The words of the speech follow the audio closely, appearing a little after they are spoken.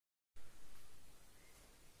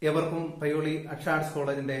ഏവർക്കും പയ്യോളി അക്ഷാർട്സ്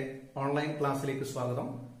കോളേജിന്റെ ഓൺലൈൻ ക്ലാസ്സിലേക്ക് സ്വാഗതം.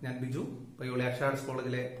 ഞാൻ ബിജു, പയ്യോളി അക്ഷാർട്സ്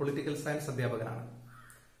കോളേജിലെ പൊളിറ്റിക്കൽ സയൻസ് അധ്യാപകനാണ്.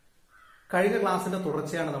 കഴിഞ്ഞ ക്ലാസിന്റെ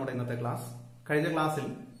തുടർച്ചയാണ് നമ്മുടെ ഇന്നത്തെ ക്ലാസ്. കഴിഞ്ഞ ക്ലാസ്സിൽ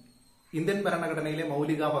ഇന്ത്യൻ ഭരണഘടനയിലെ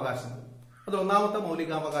മൗലികാവകാശങ്ങൾ, അതിൽ ഒന്നാമത്തെ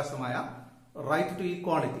മൗലികാവകാശമായ റൈറ്റ് ടു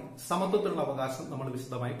ഈക്വാളിറ്റി, സമത്വത്തിനുള്ള അവകാശം നമ്മൾ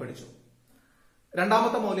വിശദമായി പഠിച്ചു.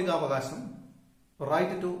 രണ്ടാമത്തെ മൗലികാവകാശം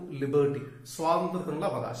റൈറ്റ് ടു ലിബർട്ടി, സ്വാതന്ത്ര്യത്തിനുള്ള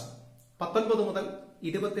അവകാശം. 19 മുതൽ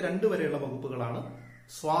 22 വരെയുള്ള വകുപ്പുകളാണ്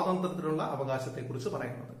സ്വാതന്ത്ര്യത്തിനുള്ള അവകാശത്തെക്കുറിച്ച്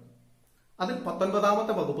പറയുന്നത്. അതിൽ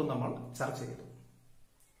 19ാമത്തെ വകുപ്പ് നമ്മൾ ചർച്ച ചെയ്തു.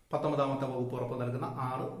 19ാമത്തെ വകുപ്പ് ഉറപ്പു നൽകുന്ന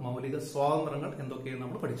 6 മൗലിക സ്വാതന്ത്ര്യങ്ങൾ എന്തൊക്കെയെന്ന്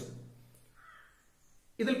നമ്മൾ പഠിച്ചു.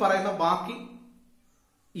 ഇതിൽ പറയുന്ന ബാക്കി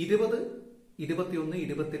 20, 21,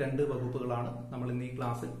 22 വകുപ്പുകളാണ് നമ്മൾ ഇന്ന് ഈ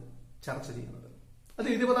ക്ലാസ്സിൽ ചർച്ച ചെയ്യുന്നത്.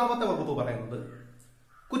 അതിൽ 20ാമത്തെ വകുപ്പ് പറയുന്നത്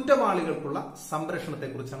കുറ്റവാളികൾക്കുള്ള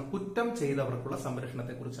സംരക്ഷണത്തെക്കുറിച്ചാണ്, കുറ്റം ചെയ്തവർക്കുള്ള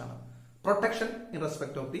സംരക്ഷണത്തെക്കുറിച്ചാണ്. Protection in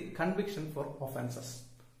respect of the conviction four offences,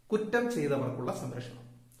 കുറ്റം ചെയ്തവർക്കുള്ള സംരക്ഷണം.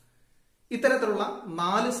 ഇത്തരത്തിലുള്ള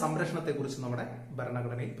 4 സംരക്ഷണത്തെക്കുറിച്ച് നമ്മുടെ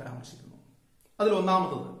ഭരണഘടനയിൽ പരാമർശിക്കുന്നു. അതിൽ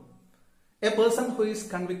ഒന്നാമത്തത്, A person who is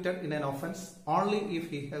convicted in an offence only if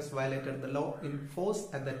he has violated the law in force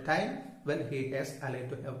at the time when he has allied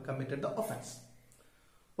to have committed the offence.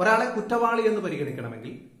 ഒരാളെ കുറ്റവാളി എന്ന്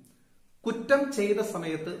പരിഗണിക്കണമെങ്കിൽ കുറ്റം ചെയ്ത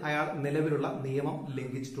സമയത്ത് അയാൾ നിലവിലുള്ള നിയമം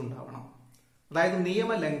ലംഘിച്ചിട്ടുണ്ടാവണം. അതായത്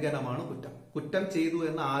നിയമലംഘനമാണ് കുറ്റം. കുറ്റം ചെയ്തു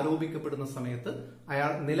എന്ന് ആരോപിക്കപ്പെടുന്ന സമയത്ത്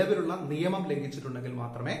അയാൾ നിലവിലുള്ള നിയമം ലംഘിച്ചിട്ടുണ്ടെങ്കിൽ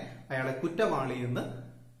മാത്രമേ അയാളെ കുറ്റവാളി എന്ന്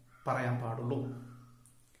പറയാൻ പാടുള്ളൂ.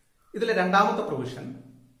 ഇതിലെ രണ്ടാമത്തെ provision,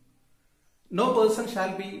 no person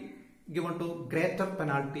shall be given to greater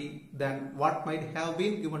penalty than what might have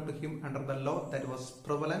been given to him under the law that was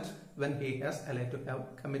prevalent when he has alleged to have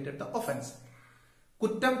committed the offense.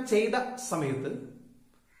 കുറ്റം ചെയ്ത സമയത്ത്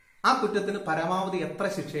ആ കുറ്റത്തിന് പരമാവധി എത്ര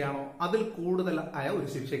ശിക്ഷയാണോ അതിൽ കൂടുതൽ ആയ ഒരു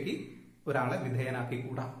ശിക്ഷയ്ക്ക് ഒരാളെ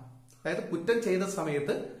വിധേയനാക്കിക്കൂടാ. അതായത് കുറ്റം ചെയ്ത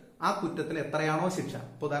സമയത്ത് ആ കുറ്റത്തിന് എത്രയാണോ ശിക്ഷ,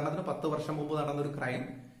 ഇപ്പൊ ഉദാഹരണത്തിന് 10 വർഷം മുമ്പ് നടന്നൊരു ക്രൈം,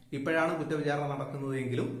 ഇപ്പോഴാണ് കുറ്റവിചാരണ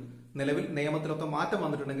നടക്കുന്നതെങ്കിലും നിലവിൽ നിയമത്തിലൊക്കെ മാറ്റം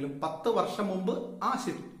വന്നിട്ടുണ്ടെങ്കിലും 10 വർഷം മുമ്പ്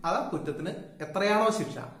ആ കുറ്റത്തിന് എത്രയാണോ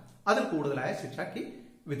ശിക്ഷ അതിൽ കൂടുതലായ ശിക്ഷയ്ക്ക്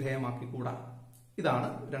വിധേയമാക്കിക്കൂടാ. ഇതാണ്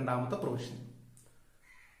രണ്ടാമത്തെ പ്രൊവിഷൻ.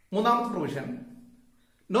 മൂന്നാമത്തെ provision,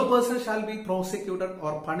 no person shall be prosecuted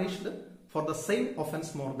or punished for the same offense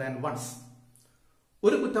more than once.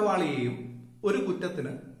 ഒരു കുറ്റവാളിയെയും ഒരു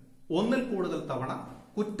കുറ്റത്തിന് ഒന്നിൽ കൂടുതൽ തവണ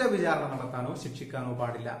കുറ്റവിചാരണ നടത്താനോ ശിക്ഷിക്കാനോ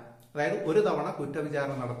പാടില്ല. അതായത് ഒരു തവണ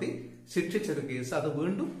കുറ്റവിചാരണ നടത്തി ശിക്ഷിച്ചൊരു കേസ് അത്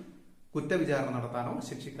വീണ്ടും കുറ്റവിചാരണ നടത്താനോ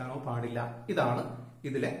ശിക്ഷിക്കാനോ പാടില്ല. ഇതാണ്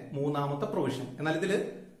ഇതിലെ മൂന്നാമത്തെ പ്രൊവിഷൻ. എന്നാൽ ഇതിൽ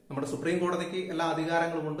നമ്മുടെ സുപ്രീം കോടതിക്ക് എല്ലാ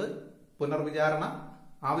അധികാരങ്ങളുമുണ്ട്. പുനർവിചാരണ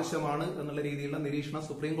ആവശ്യമാണ് എന്നുള്ള രീതിയിലുള്ള നിരീക്ഷണം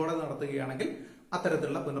സുപ്രീം കോടതി നടത്തുകയാണെങ്കിൽ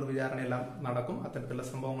അത്തരത്തിലുള്ള പുനർവിചാരണയെല്ലാം നടക്കും. അത്തരത്തിലുള്ള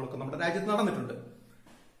സംഭവങ്ങളൊക്കെ നമ്മുടെ രാജ്യത്ത് നടന്നിട്ടുണ്ട്.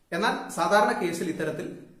 എന്നാൽ സാധാരണ കേസിൽ ഇത്തരത്തിൽ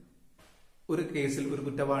ഒരു കേസിൽ ഒരു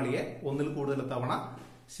കുറ്റവാളിയെ ഒന്നിൽ കൂടുതൽ തവണ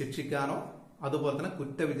ശിക്ഷിക്കാനോ അതുപോലെ തന്നെ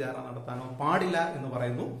കുറ്റവിചാരണ നടത്താനോ പാടില്ല എന്ന്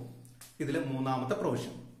പറയുന്നു ഇതിലെ മൂന്നാമത്തെ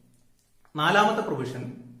പ്രൊവിഷൻ. നാലാമത്തെ provision,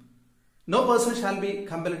 no person shall be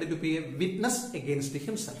compelled to B A witness against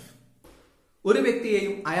himself. ഒരു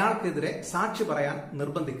വ്യക്തിയെയും അയാൾക്കെതിരെ സാക്ഷി പറയാൻ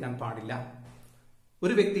നിർബന്ധിക്കാൻ പാടില്ല.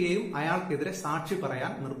 ഒരു വ്യക്തിയെയും അയാൾക്കെതിരെ സാക്ഷി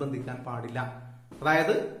പറയാൻ നിർബന്ധിക്കാൻ പാടില്ല.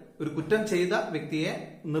 അതായത് ഒരു കുറ്റം ചെയ്ത വ്യക്തിയെ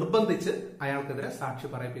നിർബന്ധിച്ച് അയാൾക്കെതിരെ സാക്ഷി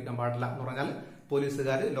പറയിപ്പിക്കാൻ പാടില്ല എന്ന് പറഞ്ഞാൽ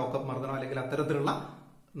പോലീസുകാർ ലോക്കപ്പ് മർദ്ദനം അല്ലെങ്കിൽ അത്തരത്തിലുള്ള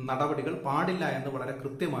നടപടികൾ പാടില്ല എന്ന് വളരെ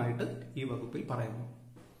കൃത്യമായിട്ട് ഈ വകുപ്പിൽ പറയുന്നു.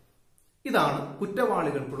 ഇതാണ്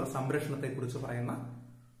കുറ്റവാളികൾക്കുള്ള സംരക്ഷണത്തെക്കുറിച്ച് പറയുന്ന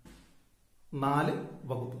 4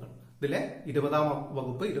 വകുപ്പുകൾ. ഇതിലെ 20ാം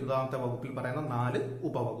വകുപ്പ്, 20ാമത്തെ വകുപ്പിൽ പറയുന്ന 4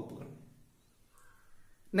 ഉപവകുപ്പുകൾ.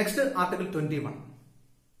 Next, article 21.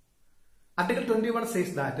 Article 21 says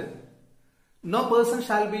that no person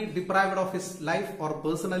shall be deprived of his life or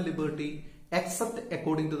personal liberty except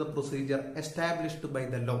according to the procedure established by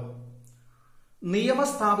the law.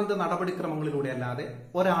 നിയമസ്ഥാപിത നടപടിക്രമങ്ങളിലൂടെ അല്ലാതെ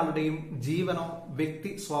ഒരാളുടെയും ജീവനോ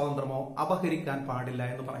വ്യക്തി സ്വാതന്ത്ര്യമോ അപഹരിക്കാൻ പാടില്ല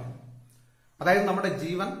എന്ന് പറയുന്നു. അതായത് നമ്മുടെ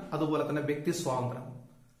ജീവൻ അതുപോലെ തന്നെ വ്യക്തി സ്വാതന്ത്ര്യം,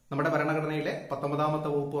 നമ്മുടെ ഭരണഘടനയിലെ 19ാമത്തെ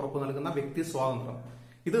വകുപ്പ് ഉറപ്പു നൽകുന്ന വ്യക്തി സ്വാതന്ത്ര്യം,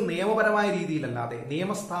 ഇത് നിയമപരമായ രീതിയിലല്ലാതെ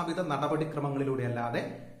നിയമസ്ഥാപിത നടപടിക്രമങ്ങളിലൂടെ അല്ലാതെ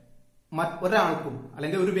ഒരാൾക്കും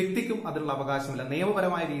അല്ലെങ്കിൽ ഒരു വ്യക്തിക്കും അതിനുള്ള അവകാശമില്ല.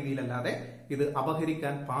 നിയമപരമായ രീതിയിലല്ലാതെ ഇത്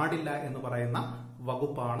അപഹരിക്കാൻ പാടില്ല എന്ന് പറയുന്ന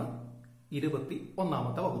വകുപ്പാണ്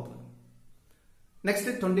 21ാമത്തെ വകുപ്പ്.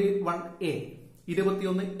 നെക്സ്റ്റ് 21A,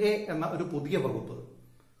 21A എന്ന ഒരു പുതിയ വകുപ്പ്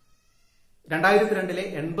 2002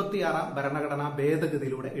 86ാം ഭരണഘടനാ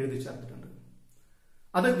ഭേദഗതിയിലൂടെ എഴുതി ചേർത്തിട്ടുണ്ട്.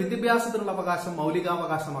 അത് വിദ്യാഭ്യാസത്തിനുള്ള അവകാശം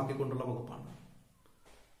മൗലികാവകാശമാക്കിക്കൊണ്ടുള്ള വകുപ്പാണ്.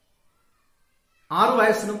 6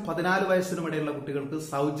 വയസ്സിനും 14 വയസ്സിനും ഇടയിലുള്ള കുട്ടികൾക്ക്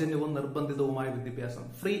സൗജന്യവും നിർബന്ധിതവുമായ വിദ്യാഭ്യാസം,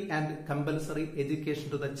 free and compulsory education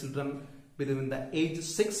to the children between the age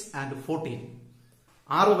 6 and 14.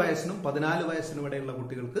 6 വയസ്സിനും 14 വയസ്സിനും ഇടയിലുള്ള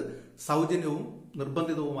കുട്ടികൾക്ക് സൗജന്യവും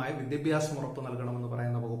നിർബന്ധിതവുമായ വിദ്യാഭ്യാസം ഉറപ്പ് നൽകണമെന്ന്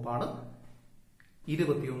പറയുന്ന വകുപ്പാണ്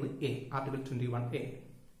 21A, article 21A.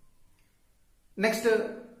 Next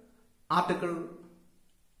article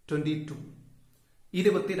 22,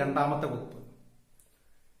 22ാമത്തെ വകുപ്പ്.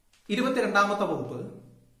 22ാമത്തെ വകുപ്പ്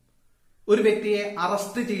ഒരു വ്യക്തിയെ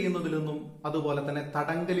അറസ്റ്റ് ചെയ്യുന്നതിൽ നിന്നും അതുപോലെ തന്നെ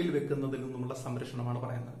തടങ്കലിൽ വെക്കുന്നതിൽ നിന്നുമുള്ള സംരക്ഷണമാണ്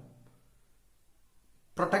പറയുന്നത്.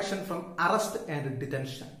 Protection from arrest and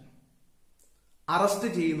detention. Arrest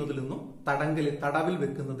ചെയ്യുന്നതിൽ നിന്നും തടവിൽ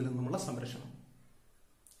വെക്കുന്നതിൽ നിന്നുമുള്ള സംരക്ഷണം.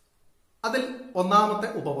 അതിൽ ഒന്നാമത്തെ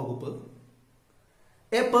ഉപവകുപ്പ്,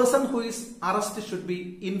 A person who is arrest should be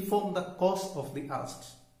inform the cause of the arrest.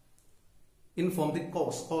 Inform the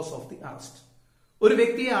cause of the arrest. ഒരു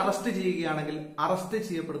വ്യക്തിയെ അറസ്റ്റ് ചെയ്യുകയാണെങ്കിൽ അറസ്റ്റ്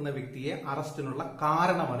ചെയ്യപ്പെടുന്ന വ്യക്തിയെ അറസ്റ്റിനുള്ള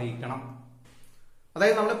കാരണം അറിയിക്കണം.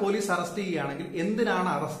 അതായത് നമ്മളെ പോലീസ് അറസ്റ്റ് ചെയ്യുകയാണെങ്കിൽ എന്തിനാണ്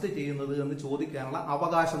അറസ്റ്റ് ചെയ്യുന്നത് എന്ന് ചോദിക്കാനുള്ള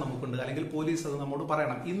അവകാശം നമുക്കുണ്ട്. അല്ലെങ്കിൽ പോലീസ് അത് നമ്മോട്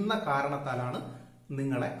പറയണം, ഇന്ന കാരണത്താലാണ്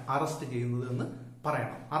നിങ്ങളെ അറസ്റ്റ് ചെയ്യുന്നത് എന്ന്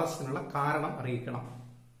പറയണം. അറസ്റ്റിനുള്ള കാരണം അറിയിക്കണം.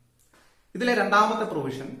 ഇതിലെ രണ്ടാമത്തെ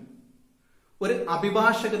പ്രൊവിഷൻ, ഒരു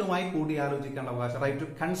അഭിഭാഷകനുമായി കൂടിയാലോചിക്കാനുള്ള അവകാശം. Right to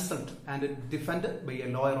consult and defend by A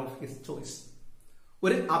lawyer of his choice.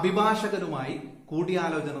 ഒരു അഭിഭാഷകനുമായി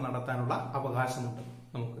കൂടിയാലോചന നടത്താനുള്ള അവകാശമുണ്ട്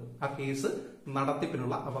നമുക്ക്. ആ കേസ്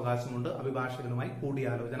നടത്തിപ്പിനുള്ള അവകാശമുണ്ട്. അഭിഭാഷകനുമായി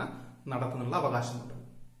കൂടിയാലോചന നടത്തുന്നുള്ള അവകാശമുണ്ട്.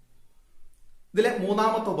 ഇതിലെ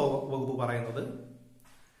മൂന്നാമത്തെ വകുപ്പ് പറയുന്നത്,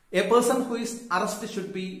 A person who is arrest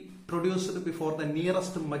should be produced before the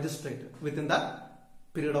nearest magistrate within the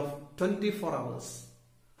period of 24 hours.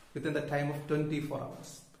 Within the time of 24 hours.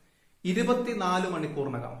 24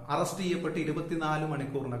 മണിക്കൂറിനകം, അറസ്റ്റ് ചെയ്യപ്പെട്ട് 24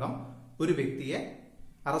 മണിക്കൂറിനകം ഒരു വ്യക്തിയെ,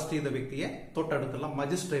 അറസ്റ്റ് ചെയ്ത വ്യക്തിയെ തൊട്ടടുത്തുള്ള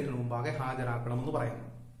മജിസ്ട്രേറ്റിന് മുമ്പാകെ ഹാജരാക്കണമെന്ന് പറയുന്നു.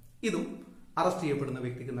 ഇതും അറസ്റ്റ് ചെയ്യപ്പെടുന്ന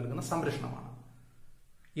വ്യക്തിക്ക് നൽകുന്ന സംരക്ഷണമാണ്.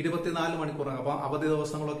 24 മണിക്കൂറിനകം. അപ്പൊ അവധി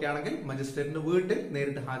ദിവസങ്ങളൊക്കെ ആണെങ്കിൽ മജിസ്ട്രേറ്റിന്റെ വീട്ടിൽ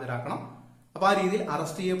നേരിട്ട് ഹാജരാക്കണം. അപ്പൊ ആ രീതിയിൽ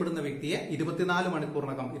അറസ്റ്റ് ചെയ്യപ്പെടുന്ന വ്യക്തിയെ 24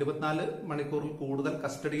 മണിക്കൂറിനകം, 24 മണിക്കൂറിൽ കൂടുതൽ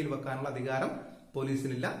കസ്റ്റഡിയിൽ വെക്കാനുള്ള അധികാരം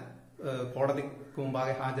പോലീസിനില്ല. കോടതിക്ക്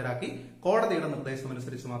മുമ്പാകെ ഹാജരാക്കി കോടതിയുടെ നിർദ്ദേശം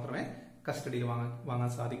അനുസരിച്ച് മാത്രമേ കസ്റ്റഡിയിൽ വാങ്ങാൻ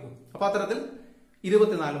സാധിക്കൂ. അപ്പൊ അത്തരത്തിൽ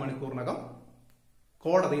 24 മണിക്കൂറിനകം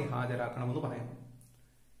കോടതിയിൽ ഹാജരാക്കണമെന്ന് പറയുന്നു.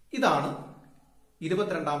 ഇതാണ്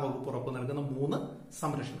 22ാം വകുപ്പ് ഉറപ്പ് നൽകുന്ന 3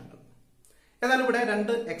 സംരക്ഷണങ്ങൾ. എന്നാൽ ഇവിടെ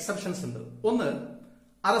 2 എക്സെപ്ഷൻസ് ഉണ്ട്. ഒന്ന്,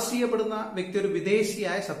 അറസ്റ്റ് ചെയ്യപ്പെടുന്ന വ്യക്തി ഒരു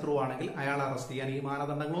വിദേശിയായ ശത്രുവാണെങ്കിൽ അയാളെ അറസ്റ്റ് ചെയ്യാൻ ഈ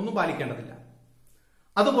മാനദണ്ഡങ്ങളൊന്നും പാലിക്കേണ്ടതില്ല.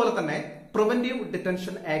 അതുപോലെ തന്നെ പ്രിവന്റീവ്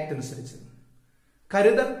ഡിറ്റൻഷൻ ആക്ട് അനുസരിച്ച്,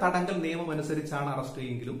 കരുതൽ തടങ്കൽ നിയമം അനുസരിച്ചാണ് അറസ്റ്റ്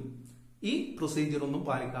ചെയ്യുമെങ്കിലും ഈ പ്രൊസീജിയർ ഒന്നും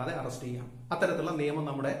പാലിക്കാതെ അറസ്റ്റ് ചെയ്യാം. അത്തരത്തിലുള്ള നിയമം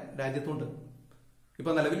നമ്മുടെ രാജ്യത്തുണ്ട്.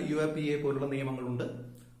 ഇപ്പൊ നിലവിൽ UAPA പോലുള്ള നിയമങ്ങളുണ്ട്.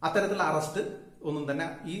 അത്തരത്തിലുള്ള അറസ്റ്റ് ഒന്നും തന്നെ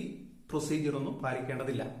ഈ പ്രൊസീജിയർ ഒന്നും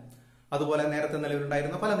പാലിക്കേണ്ടതില്ല. അതുപോലെ നേരത്തെ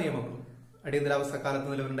നിലവിലുണ്ടായിരുന്ന പല നിയമങ്ങളും, അടിയന്തരാവസ്ഥ കാലത്ത്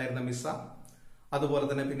നിലവിലുണ്ടായിരുന്ന മിസ, അതുപോലെ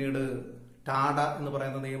തന്നെ പിന്നീട് ടാഡ എന്ന്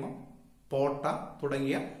പറയുന്ന നിയമം, പോട്ട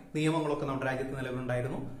തുടങ്ങിയ നിയമങ്ങളൊക്കെ നമ്മുടെ രാജ്യത്ത്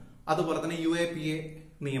നിലവിലുണ്ടായിരുന്നു. അതുപോലെ തന്നെ UAPA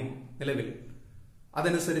നിയമം നിലവിൽ,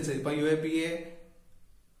 അതനുസരിച്ച് ഇപ്പൊ UAPA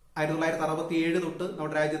 1967 തൊട്ട്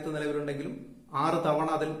നമ്മുടെ രാജ്യത്ത് നിലവിലുണ്ടെങ്കിലും 6 തവണ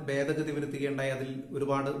അതിൽ ഭേദഗതി വരുത്തുകയുണ്ടായി, അതിൽ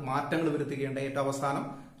ഒരുപാട് മാറ്റങ്ങൾ വരുത്തുകയുണ്ടായി. ഏറ്റവും അവസാനം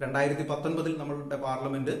 2019 നമ്മളുടെ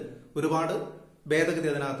പാർലമെന്റ് ഒരുപാട് ഭേദഗതി,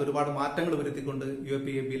 അതിനകത്ത് ഒരുപാട് മാറ്റങ്ങൾ വരുത്തിക്കൊണ്ട്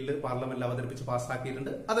UAPA ബില്ല് പാർലമെന്റിൽ അവതരിപ്പിച്ച്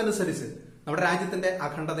പാസ്സാക്കിയിട്ടുണ്ട്. അതനുസരിച്ച് നമ്മുടെ രാജ്യത്തിന്റെ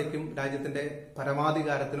അഖണ്ഡതയ്ക്കും രാജ്യത്തിന്റെ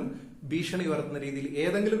പരമാധികാരത്തിനും ഭീഷണി ഉയർത്തുന്ന രീതിയിൽ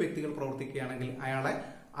ഏതെങ്കിലും വ്യക്തികൾ പ്രവർത്തിക്കുകയാണെങ്കിൽ അയാളെ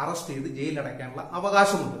അറസ്റ്റ് ചെയ്ത് ജയിലിലടയ്ക്കാനുള്ള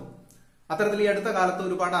അവകാശമുണ്ട്. അത്തരത്തിൽ ഈ അടുത്ത കാലത്ത്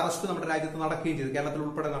ഒരുപാട് അറസ്റ്റ് നമ്മുടെ രാജ്യത്ത് നടക്കുകയും ചെയ്തു. കേരളത്തിൽ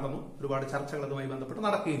ഉൾപ്പെടെ നടന്നു. ഒരുപാട് ചർച്ചകൾ അതുമായി ബന്ധപ്പെട്ട്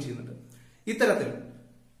നടക്കുകയും ചെയ്യുന്നുണ്ട്. ഇത്തരത്തിൽ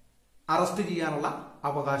അറസ്റ്റ് ചെയ്യാനുള്ള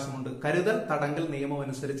അവകാശമുണ്ട്. കരുതൽ തടങ്കൽ നിയമം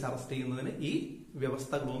അനുസരിച്ച് അറസ്റ്റ് ചെയ്യുന്നതിന് ഈ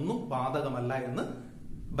വ്യവസ്ഥകളൊന്നും ബാധകമല്ല എന്ന്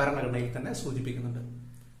ഭരണഘടനയിൽ തന്നെ സൂചിപ്പിക്കുന്നുണ്ട്.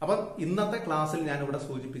 അപ്പൊ ഇന്നത്തെ ക്ലാസ്സിൽ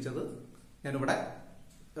ഞാനിവിടെ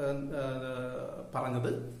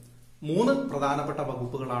പറഞ്ഞത് 3 പ്രധാനപ്പെട്ട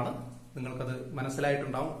വകുപ്പുകളാണ്. നിങ്ങൾക്കത്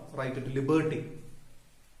മനസ്സിലായിട്ടുണ്ടാവും. റൈറ്റ് ടു ലിബർട്ടി,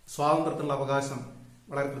 സ്വാതന്ത്ര്യത്തിനുള്ള അവകാശം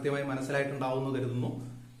വളരെ കൃത്യമായി മനസ്സിലായിട്ടുണ്ടാവും എന്ന് കരുതുന്നു.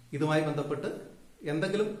 ഇതുമായി ബന്ധപ്പെട്ട്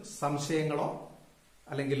എന്തെങ്കിലും സംശയങ്ങളോ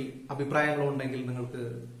അല്ലെങ്കിൽ അഭിപ്രായങ്ങളോ ഉണ്ടെങ്കിൽ നിങ്ങൾക്ക്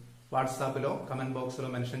വാട്സാപ്പിലോ കമന്റ് ബോക്സിലോ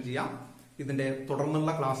മെൻഷൻ ചെയ്യാം. ഇതിന്റെ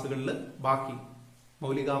തുടർന്നുള്ള ക്ലാസ്സുകളിൽ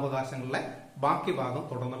മൗലികാവകാശങ്ങളിലെ ബാക്കി ഭാഗം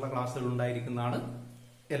തുടർന്നുള്ള ക്ലാസ്സുകൾ ഉണ്ടായിരിക്കുന്നതാണ്.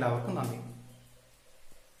 എല്ലാവർക്കും നന്ദി.